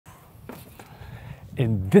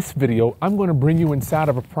In this video, I'm going to bring you inside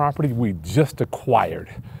of a property we just acquired.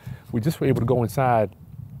 We just were able to go inside.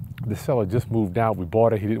 The seller just moved out. We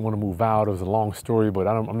bought it. He didn't want to move out. It was a long story, but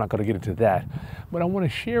I'm not going to get into that. But I want to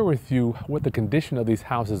share with you what the condition of these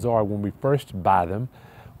houses are when we first buy them,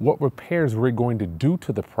 what repairs we're going to do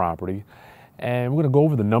to the property, and we're going to go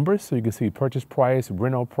over the numbers so you can see purchase price,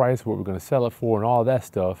 rental price, what we're going to sell it for, and all that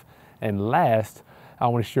stuff. And last, I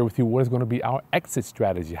want to share with you what is going to be our exit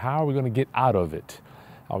strategy. How are we going to get out of it?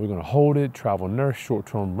 Are we going to hold it, travel nurse,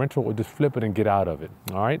 short-term rental, or just flip it and get out of it?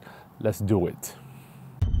 All right, let's do it.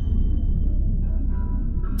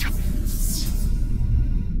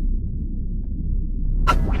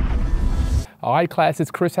 All right, class,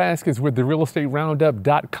 it's Kris Haskins with the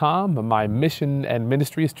realestateroundup.com. My mission and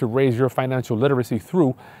ministry is to raise your financial literacy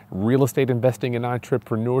through real estate investing and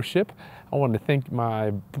entrepreneurship. I want to thank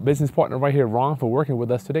my business partner right here, Ron, for working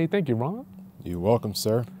with us today. Thank you, Ron. You're welcome,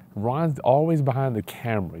 sir. Ron's always behind the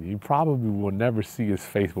camera. You probably will never see his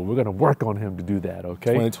face, but we're going to work on him to do that,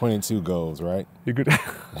 okay? 2022 goals, right? You good?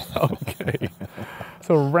 Okay.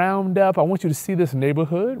 So round up, I want you to see this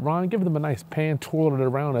neighborhood. Ron, give them a nice pan, twirl it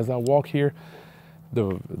around as I walk here.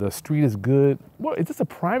 The street is good. What, is this a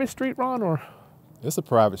private street, Ron, or? It's a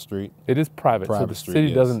private street. It is private. So the Street, city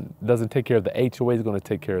yes. doesn't take care of the HOA is going to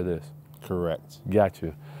take care of this. Correct.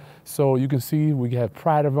 Gotcha. So you can see we have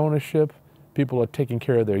pride of ownership. People are taking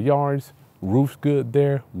care of their yards. Roof's good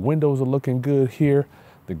there. Windows are looking good here.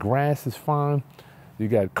 The grass is fine. You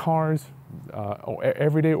got cars,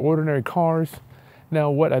 everyday ordinary cars.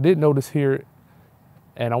 Now what I did notice here,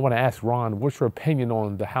 and I want to ask Ron, what's your opinion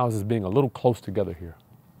on the houses being a little close together here?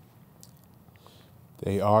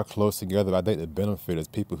 They are close together. I think the benefit is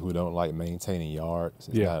people who don't like maintaining yards.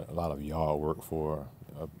 It's not a lot of yard work for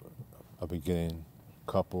a beginning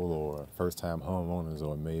couple or first-time homeowners,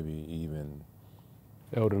 or maybe even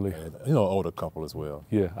elderly, older couple as well.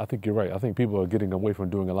 Yeah, I think you're right. I think people are getting away from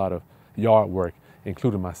doing a lot of yard work,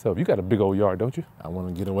 including myself. You got a big old yard, don't you? I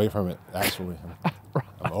want to get away from it, actually.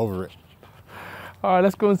 I'm over it. All right,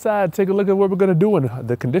 let's go inside, take a look at what we're going to do and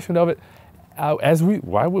the condition of it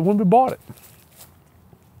when we bought it.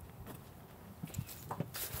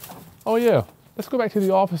 Oh yeah, let's go back to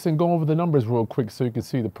the office and go over the numbers real quick so you can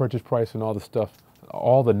see the purchase price and all the stuff,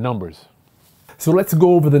 all the numbers. So let's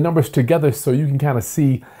go over the numbers together so you can kind of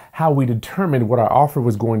see how we determined what our offer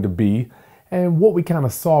was going to be and what we kind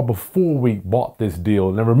of saw before we bought this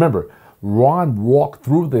deal. Now remember, Ron walked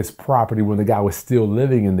through this property when the guy was still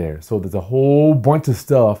living in there. So there's a whole bunch of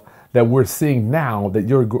stuff that we're seeing now that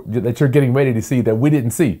you're getting ready to see that we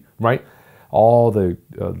didn't see, right? All the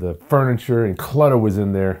furniture and clutter was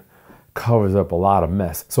in there, covers up a lot of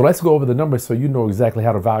mess. So let's go over the numbers so you know exactly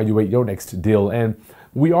how to evaluate your next deal. And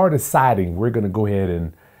we are deciding we're going to go ahead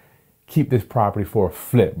and keep this property for a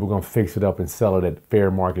flip. We're going to fix it up and sell it at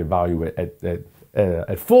fair market value,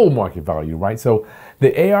 at full market value, right? So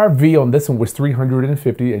the ARV on this one was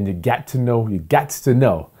 350, and you got to know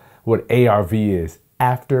what ARV is,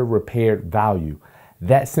 after repaired value.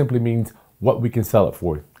 That simply means what we can sell it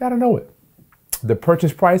for. You got to know it. The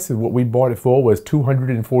purchase price is what we bought it for was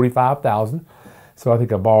 $245,000. So I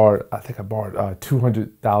think I borrowed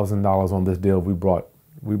 $200,000 on this deal. We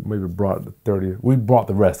maybe brought 30. We brought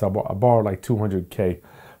the rest. I borrowed like $200K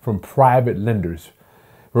from private lenders.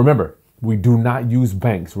 Remember, we do not use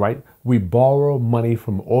banks, right? We borrow money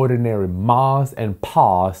from ordinary mas and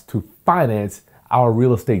pas to finance our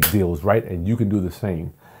real estate deals, right? And you can do the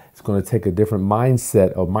same. It's going to take a different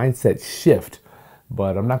mindset shift.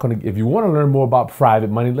 But I'm not going to, if you want to learn more about private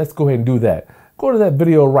money, let's go ahead and do that. Go to that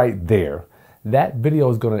video right there. That video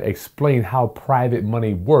is going to explain how private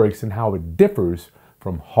money works and how it differs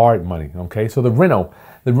from hard money, okay? So the reno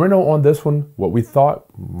on this one, what we thought,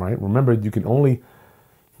 right? Remember, you can only,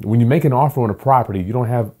 when you make an offer on a property, you don't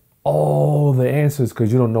have all the answers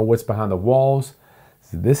because you don't know what's behind the walls.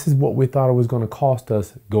 So this is what we thought it was going to cost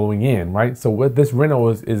us going in, right? So what this reno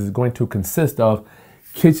is going to consist of: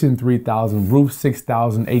 kitchen 3,000, roof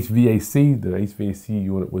 6,000, HVAC. The HVAC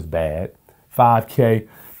unit was bad. 5K,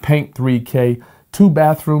 paint 3K, 2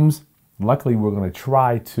 bathrooms. Luckily, we're going to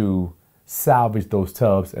try to salvage those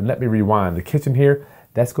tubs. And let me rewind. The kitchen here,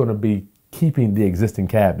 that's going to be keeping the existing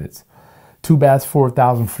cabinets. 2 baths,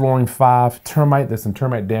 4,000, flooring 5, termite. There's some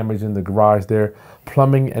termite damage in the garage there.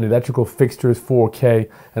 Plumbing and electrical fixtures 4K,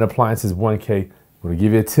 and appliances 1K. I'm going to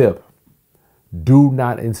give you a tip. Do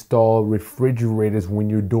not install refrigerators when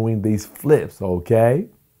you're doing these flips, okay?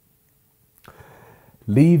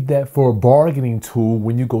 Leave that for a bargaining tool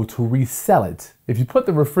when you go to resell it. If you put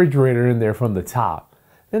the refrigerator in there from the top,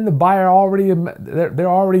 then the buyer they're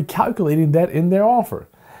already calculating that in their offer.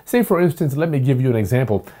 Say for instance, let me give you an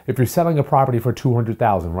example. If you're selling a property for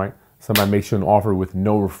 $200,000, right? Somebody makes you an offer with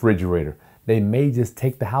no refrigerator. They may just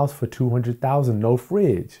take the house for $200,000, no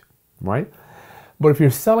fridge, right? But if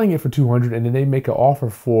you're selling it for 200 and then they make an offer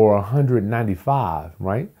for 195,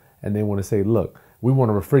 right? And they want to say, look, we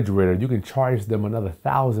want a refrigerator. You can charge them another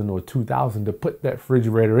 1,000 or 2,000 to put that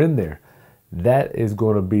refrigerator in there. That's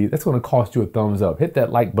going to cost you a thumbs up. Hit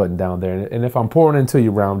that like button down there. And if I'm pouring into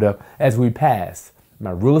you, Roundup, as we pass, my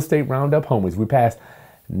real estate Roundup homies, we passed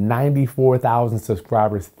 94,000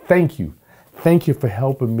 subscribers. Thank you. Thank you for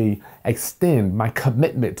helping me extend my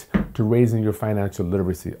commitment to raising your financial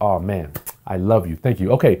literacy. Oh man, I love you. Thank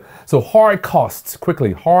you. Okay, so hard costs,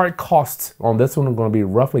 quickly. Hard costs on this one are going to be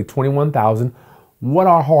roughly 21,000. What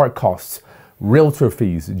are hard costs? Realtor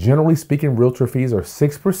fees. Generally speaking, realtor fees are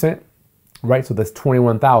 6%, right? So that's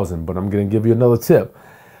 21,000, but I'm going to give you another tip.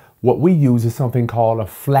 What we use is something called a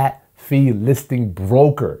flat fee listing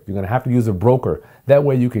broker. You're going to have to use a broker. That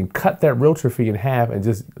way you can cut that realtor fee in half and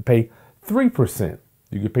just pay 3%.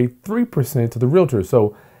 You can pay 3% to the realtor.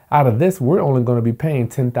 So out of this, we're only going to be paying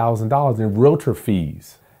 $10,000 in realtor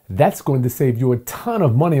fees. That's going to save you a ton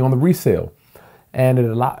of money on the resale. And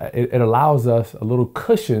it allows us a little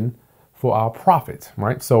cushion for our profits,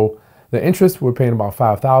 right? So the interest, we're paying about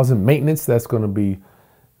 $5,000. Maintenance, that's going to be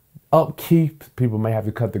upkeep. People may have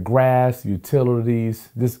to cut the grass, utilities,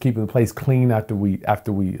 just keeping the place clean after we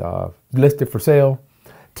list it for sale.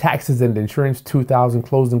 Taxes and insurance, $2,000.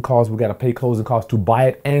 Closing costs, we got to pay closing costs to buy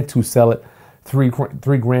it and to sell it.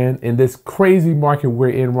 $3,000 in this crazy market we're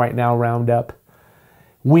in right now, Roundup.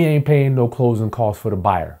 We ain't paying no closing costs for the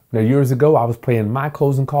buyer. Now, years ago, I was paying my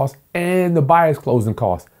closing costs and the buyer's closing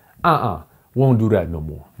costs. Won't do that no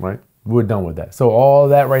more, right? We're done with that. So all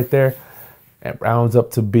that right there, it rounds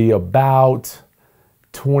up to be about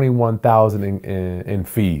 21,000 in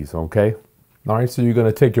fees, okay? All right, so you're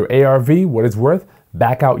gonna take your ARV, what it's worth,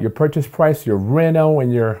 back out your purchase price, your reno,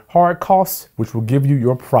 and your hard costs, which will give you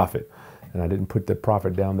your profit. And I didn't put the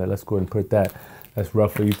profit down there. Let's go ahead and put that. That's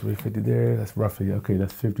roughly 350 there. That's roughly, okay,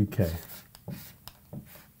 that's 50K.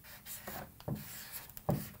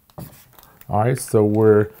 All right, so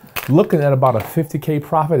we're looking at about a 50K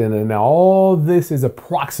profit. And then now all this is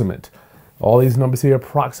approximate. All these numbers here,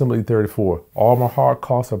 approximately 34. All my hard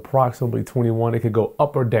costs, approximately 21. It could go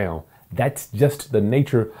up or down. That's just the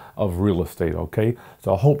nature of real estate, okay?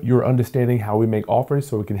 So I hope you're understanding how we make offers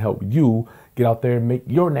so we can help you get out there and make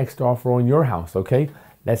your next offer on your house, okay?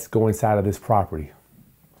 Let's go inside of this property.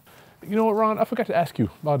 You know what, Ron? I forgot to ask you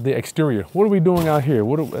about the exterior. What are we doing out here? It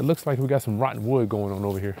looks like we got some rotten wood going on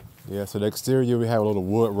over here. Yeah, so the exterior, we have a little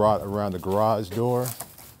wood rot around the garage door.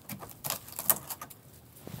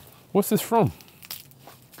 What's this from?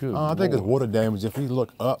 Good I think it's water damage. If we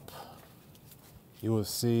look up, you will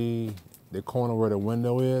see the corner where the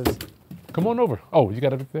window is. Come on over. Oh, you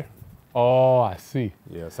got it up there? Oh, I see.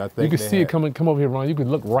 Yes, I think you can see it coming. Come over here, Ron. You can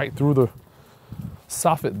look right through the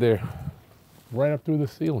soffit there, right up through the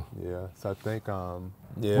ceiling. Yeah, so I think,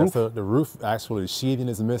 yeah, roof? So the roof, actually, sheeting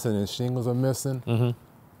is missing and shingles are missing. Mm-hmm.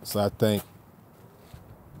 So I think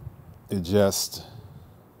it just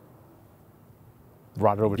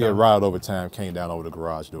rotted over time. Yeah, rotted over time, came down over the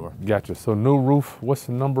garage door. Gotcha. So new roof. What's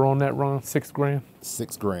the number on that, Ron? $6,000?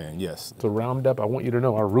 $6,000, yes. To round up, I want you to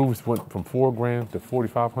know our roofs went from $4,000 to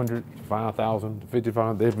 $4,500, $5,000 to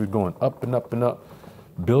 $55,000. They've been going up and up and up.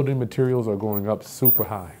 Building materials are going up super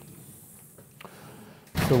high.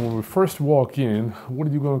 So when we first walk in, what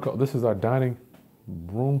are you going to call this? Is our dining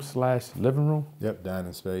room / living room? Yep,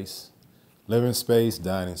 dining space. Living space,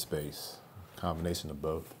 dining space. Combination of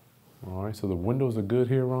both. All right, so the windows are good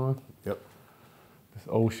here, Ron? Yep. This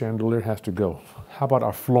old chandelier has to go. How about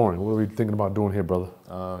our flooring? What are we thinking about doing here, brother?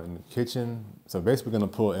 In the kitchen, so basically gonna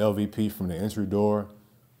pull LVP from the entry door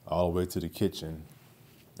all the way to the kitchen.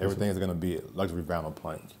 Everything is gonna be luxury vinyl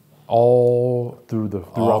plank. All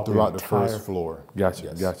throughout the first floor. Gotcha,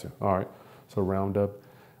 yes. Gotcha. All right, so round up.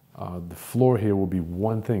 The floor here will be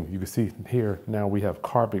one thing. You can see here, now we have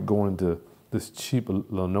carpet going to this cheap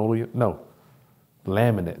linoleum,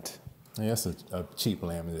 laminate. Yeah, that's a cheap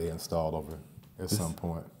laminate they installed over at some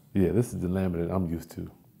point. Yeah, this is the laminate I'm used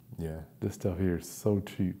to. Yeah. This stuff here is so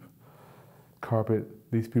cheap. Carpet,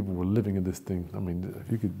 these people were living in this thing. I mean,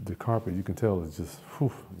 the carpet, you can tell it's just,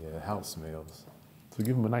 whew. Yeah, the house smells. So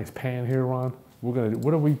give him a nice pan here, Ron.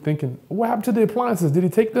 What are we thinking? What happened to the appliances? Did he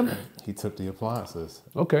take them? He took the appliances.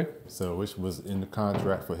 Okay. So, which was in the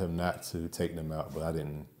contract for him not to take them out, but I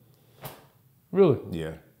didn't. Really?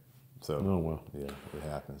 Yeah. So, oh, well. Yeah, it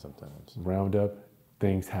happens sometimes. Round up.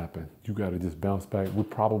 things happen. You got to just bounce back. We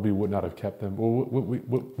probably would not have kept them. Or would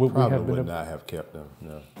Probably we would not have kept them.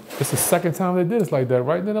 No. It's the second time they did us like that,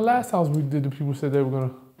 right? Then the last house we did, the people said they were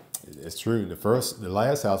gonna. It's true. The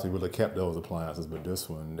last house we would have kept those appliances, but this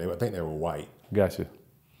one, I think they were white. Gotcha.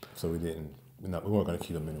 So we didn't. We weren't going to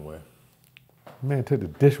keep them anyway. Man, took the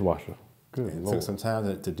dishwasher. Good It Lord. took some time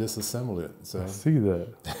to disassemble it. So I see that.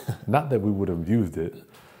 Not that we would have used it.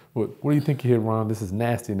 What do you think here, Ron? This is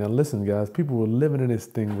nasty. Now listen, guys. People were living in this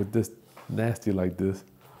thing with this nasty like this.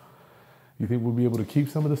 You think we'll be able to keep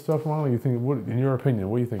some of this stuff, Ron? Or you think, what, in your opinion,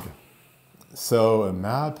 what are you thinking? So in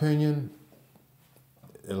my opinion,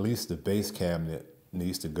 at least the base cabinet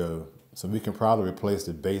needs to go. So we can probably replace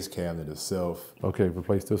the base cabinet itself. Okay,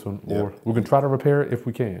 replace this one, Yep. or we can try to repair it if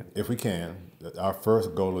we can. If we can. Our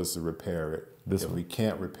first goal is to repair it. This if one. we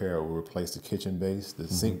can't repair it, we'll replace the kitchen base, the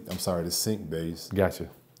sink. I'm sorry, the sink base, Gotcha.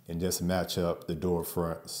 and just match up the door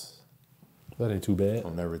fronts That ain't too bad.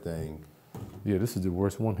 on everything. Yeah, this is the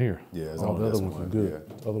worst one here. Yeah, it's all on the other this ones one, are good.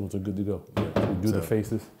 yeah. Other ones are good to go. We do the So-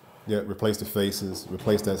 faces. Yeah, replace the faces,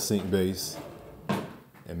 replace that sink base,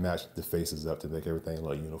 and match the faces up to make everything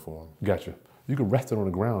look uniform. Gotcha. You can rest it on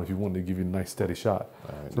the ground if you wanted to give you a nice steady shot.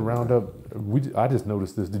 All right, So round up. I just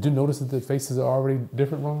noticed this. Did you notice that the faces are already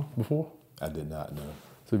different, Ron, before? I did not know.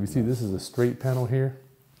 So if you see, this is a straight panel here,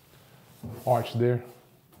 arch there.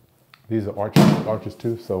 These are arches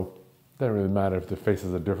too. So it doesn't really matter if the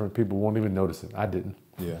faces are different. People won't even notice it. I didn't.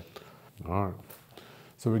 Yeah. All right.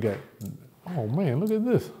 So we got. Oh man, look at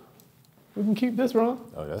this. We can keep this, Ron.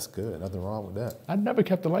 Oh, that's good. Nothing wrong with that. I never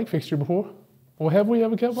kept a light fixture before. Or have we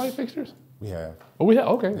ever kept light fixtures? We have. Oh, we have.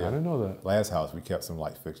 Okay, Yeah. I didn't know that. Last house, we kept some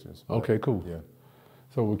light fixtures. but Okay, cool. Yeah.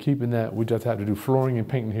 So we're keeping that. We just have to do flooring and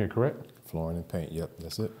painting here, correct? Flooring and paint. Yep,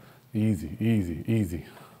 that's it. Easy, easy, easy.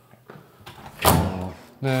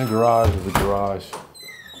 Nah, garage is a garage.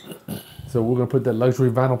 So we're gonna put that luxury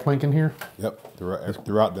vinyl plank in here. Yep.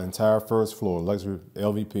 Throughout the entire first floor, luxury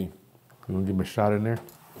LVP. We're gonna give him a shot in there.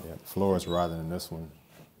 Yeah. The floor is rather than this one.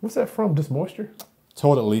 What's that from? Just moisture?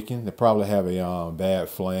 Toilet leaking. They probably have a bad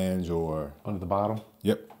flange or Under the bottom?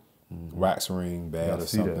 yep, wax ring bad Yeah, I or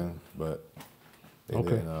see that. something. But they Okay.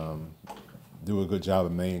 didn't do a good job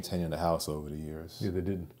of maintaining the house over the years. Yeah, they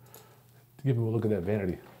didn't. Give him a look at that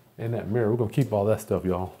vanity and that mirror. We're gonna keep all that stuff,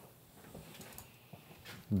 y'all.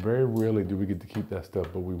 Very rarely do we get to keep that stuff,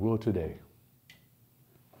 but we will today.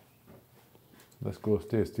 Let's go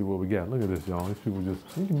upstairs, see what we got. Look at this, y'all. These people just,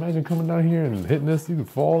 you can imagine coming down here and hitting this, you can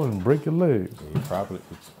fall and break your legs. You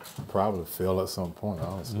probably fell at some point,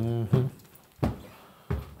 honestly.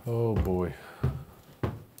 Oh boy.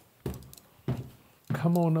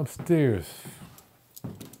 Come on upstairs.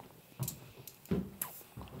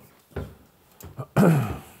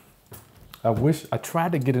 I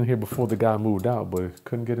tried to get in here before the guy moved out, but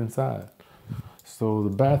couldn't get inside. So the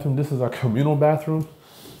bathroom, this is our communal bathroom.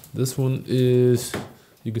 This one is,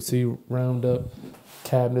 you can see round up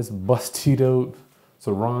cabinets, bustitoed.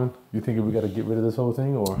 So Ron, you think we got to get rid of this whole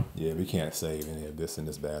thing or? Yeah, we can't save any of this in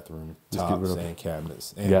this bathroom. Just get rid Tops of it. and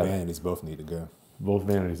cabinets and Got it. vanities both need to go. Both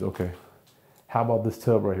vanities, okay. How about this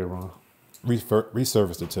tub right here, Ron?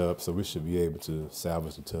 Resurface the tub, so we should be able to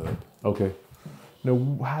salvage the tub. Okay.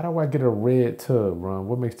 Now, how do I get a red tub, Ron?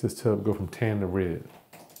 What makes this tub go from tan to red?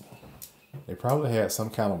 They probably had some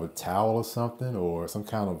kind of a towel or something, or some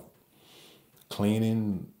kind of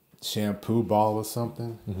cleaning shampoo ball or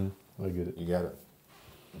something. I get it. You got it.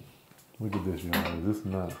 Look at this, y'all. Is this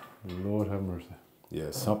not? Lord have mercy.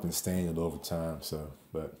 Yeah, something stained it over time. So,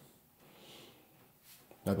 but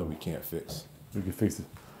nothing we can't fix. We can fix it.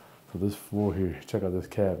 So this floor here, check out this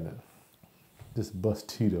cabinet. This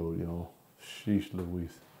bustito, you know. Sheesh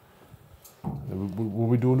Louise. Will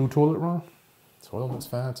we do a new toilet, Ron? Toilet looks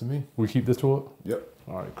fine to me. We keep this toilet? Yep.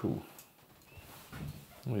 All right, cool.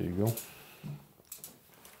 There you go.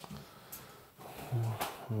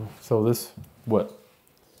 So this, what?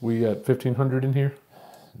 We got 1,500 in here?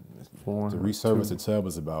 To resurface the tub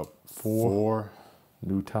is about four.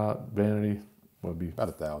 New top, vanity, what would be?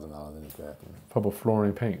 About $1,000 in the bathroom. Couple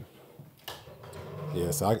flooring paint. Yeah,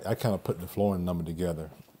 so I kind of put the flooring number together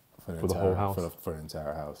For the whole house? For the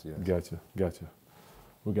entire house, yeah. Gotcha.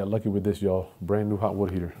 We got lucky with this, y'all. Brand new hot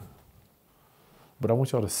water heater. But I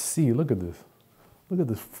want y'all to see, look at this. Look at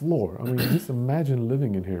this floor. I mean, just imagine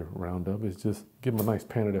living in here, Roundup. It's just, give them a nice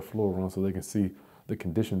pan of that floor, Ron, so they can see the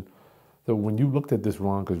condition. So when you looked at this,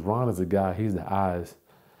 Ron, because Ron is a guy, he's the eyes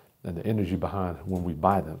and the energy behind when we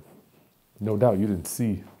buy them. No doubt you didn't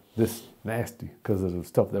see this nasty because of the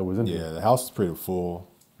stuff that was in there. Yeah, the house is pretty full,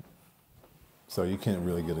 so you can't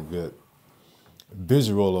really get a good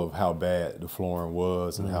visual of how bad the flooring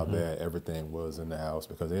was and how bad everything was in the house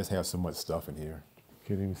because they just have so much stuff in here.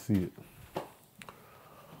 can't even see it.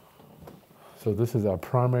 So this is our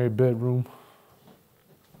primary bedroom.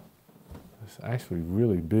 It's actually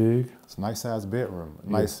really big. It's a nice sized bedroom.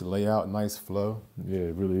 Nice layout, nice flow. Yeah,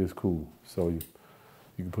 it really is cool. So you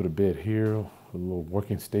can put a bed here, a little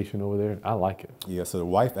working station over there. I like it. Yeah, so the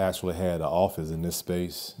wife actually had an office in this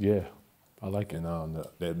space. Yeah, I like it. And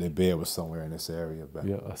their bed was somewhere in this area. But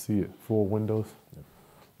yeah, I see it. 4 windows. Yep.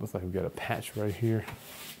 Looks like we got a patch right here.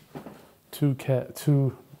 2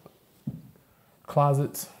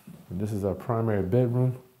 closets. And this is our primary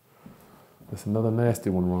bedroom. That's another nasty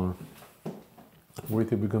one, Ron. What do you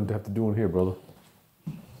think we're going to have to do in here, brother?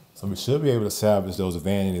 So we should be able to salvage those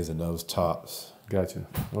vanities and those tops. Gotcha.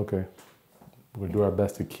 Okay. We're going to do our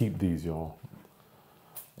best to keep these, y'all.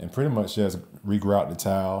 And pretty much just regrout the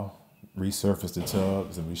tile, resurface the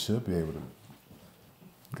tubs, and we should be able to.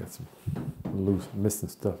 Got some loose, missing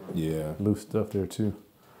stuff. Yeah. Loose stuff there, too.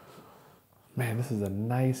 Man, this is a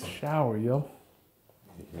nice shower, yo.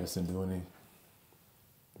 Yes, and do any.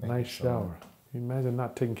 Nice shower. Can you imagine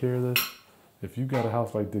not taking care of this? If you got a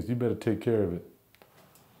house like this, you better take care of it.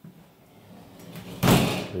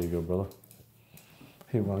 There you go, brother.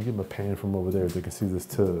 Here, Ron, give him a pan from over there so they can see this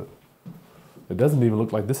tub. It doesn't even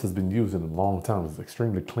look like this has been used in a long time. It's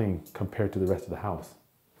extremely clean compared to the rest of the house.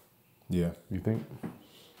 Yeah. You think?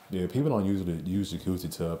 Yeah, people don't usually use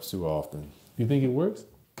jacuzzi tubs too often. You think it works?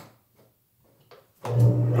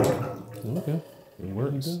 Okay. It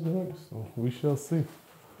works. It works. So we shall see.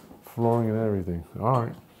 Flooring and everything. All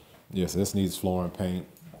right. Yes, this needs floor and paint.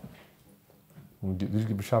 Did you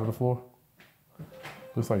get a shot of the floor?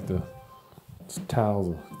 Looks like the tiles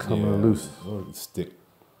are coming loose. Stick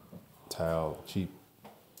tile, cheap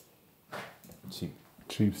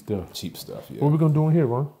stuff. Cheap stuff, yeah. What are we going to do in here,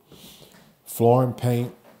 Ron? Floor and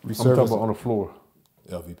paint. I'm talking about on the floor.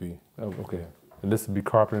 LVP. Oh, okay. And this would be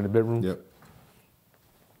carpet in the bedroom? Yep.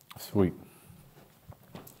 Sweet.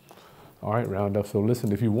 All right, round up. So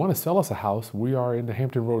listen, if you want to sell us a house, we are in the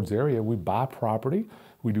Hampton Roads area. We buy property.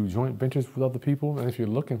 We do joint ventures with other people. And if you're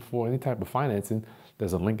looking for any type of financing,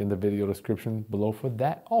 there's a link in the video description below for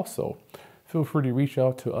that also. Feel free to reach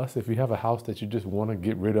out to us if you have a house that you just want to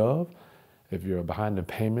get rid of, if you're behind in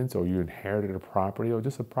payments or you inherited a property or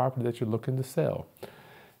just a property that you're looking to sell.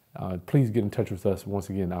 Please get in touch with us.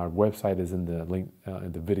 Once again, our website is in the link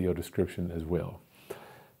in the video description as well.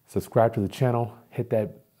 Subscribe to the channel, hit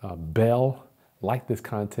that bell, like this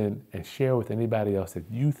content, and share with anybody else that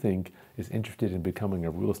you think is interested in becoming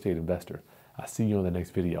a real estate investor. I'll see you on the next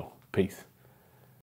video. Peace.